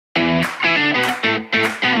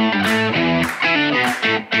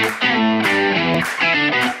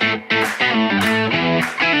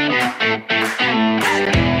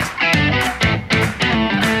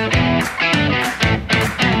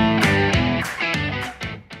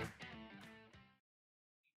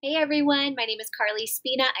Hey everyone, my name is Carly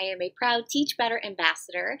Spina. I am a proud Teach Better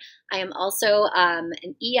ambassador. I am also an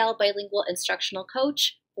EL bilingual instructional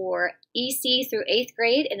coach for EC through 8th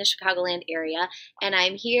grade in the Chicagoland area. And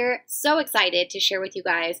I'm here so excited to share with you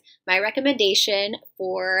guys my recommendation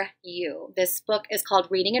for you. This book is called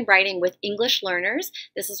Reading and Writing with English Learners.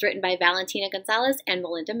 This is written by Valentina Gonzalez and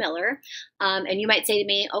Melinda Miller. And you might say to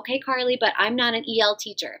me, okay, Carly, but I'm not an EL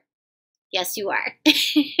teacher. Yes, you are.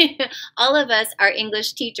 All of us are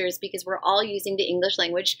English teachers because we're all using the English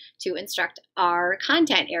language to instruct our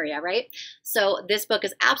content area, right? So this book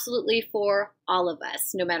is absolutely for all of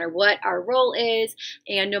us, no matter what our role is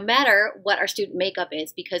and no matter what our student makeup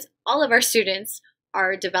is, because all of our students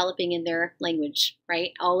are developing in their language,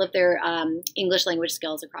 right? All of their English language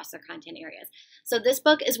skills across their content areas. So this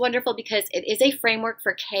book is wonderful because it is a framework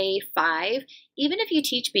for K-5. Even if you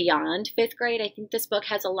teach beyond 5th grade, I think this book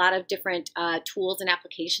has a lot of different tools and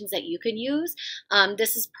applications that you can use.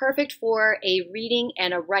 This is perfect for a reading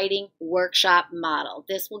and a writing workshop model.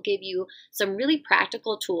 This will give you some really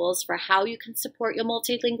practical tools for how you can support your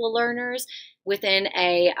multilingual learners within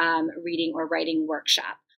a reading or writing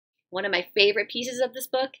workshop. One of my favorite pieces of this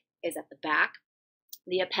book is at the back.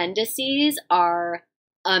 The appendices are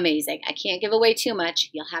amazing. I can't give away too much.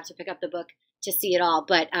 You'll have to pick up the book to see it all,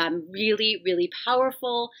 but really, really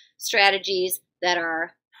powerful strategies that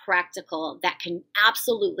are practical that can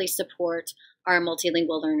absolutely support our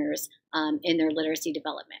multilingual learners in their literacy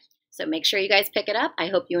development. So make sure you guys pick it up. I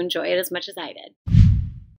hope you enjoy it as much as I did.